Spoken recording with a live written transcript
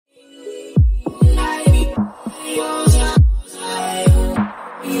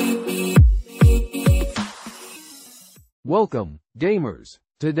Welcome, gamers!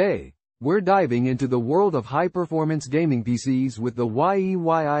 Today, we're diving into the world of high-performance gaming PCs with the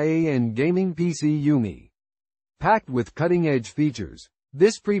Yeyian gaming PC Yumi. Packed with cutting-edge features,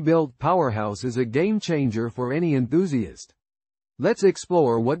 this pre-built powerhouse is a game-changer for any enthusiast. Let's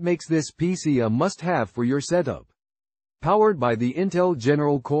explore what makes this PC a must-have for your setup. Powered by the Intel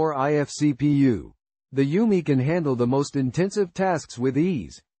General Core i5 CPU, the Yumi can handle the most intensive tasks with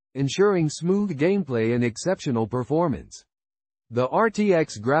ease, ensuring smooth gameplay and exceptional performance. The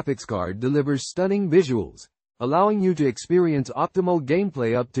RTX graphics card delivers stunning visuals, allowing you to experience optimal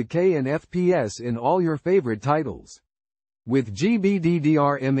gameplay up to K and FPS in all your favorite titles. With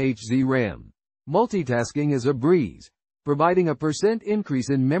GBDDR-MHz RAM, multitasking is a breeze, providing a % increase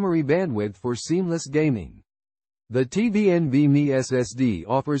in memory bandwidth for seamless gaming. The NVMe SSD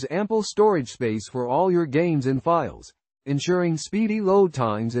offers ample storage space for all your games and files, ensuring speedy load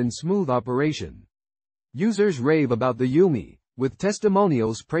times and smooth operation. Users rave about the Yumi, with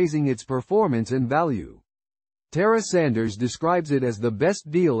testimonials praising its performance and value. Tara Sanders describes it as the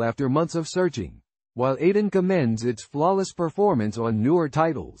best deal after months of searching, while Aidan commends its flawless performance on newer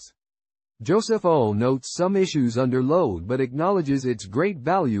titles. Joseph O notes some issues under load but acknowledges its great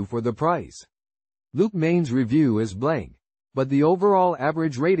value for the price. Luke Main's review is blank, but the overall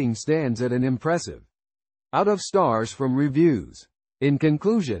average rating stands at an impressive out of stars from reviews. In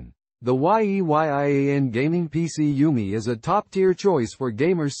conclusion, the Yeyian gaming PC Yumi is a top-tier choice for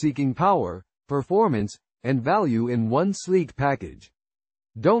gamers seeking power, performance, and value in one sleek package.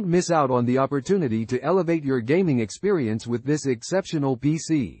 Don't miss out on the opportunity to elevate your gaming experience with this exceptional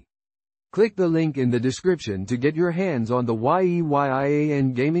PC. Click the link in the description to get your hands on the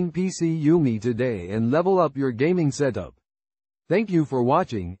Yeyian gaming PC Yumi today and level up your gaming setup. Thank you for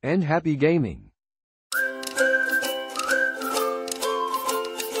watching, and happy gaming!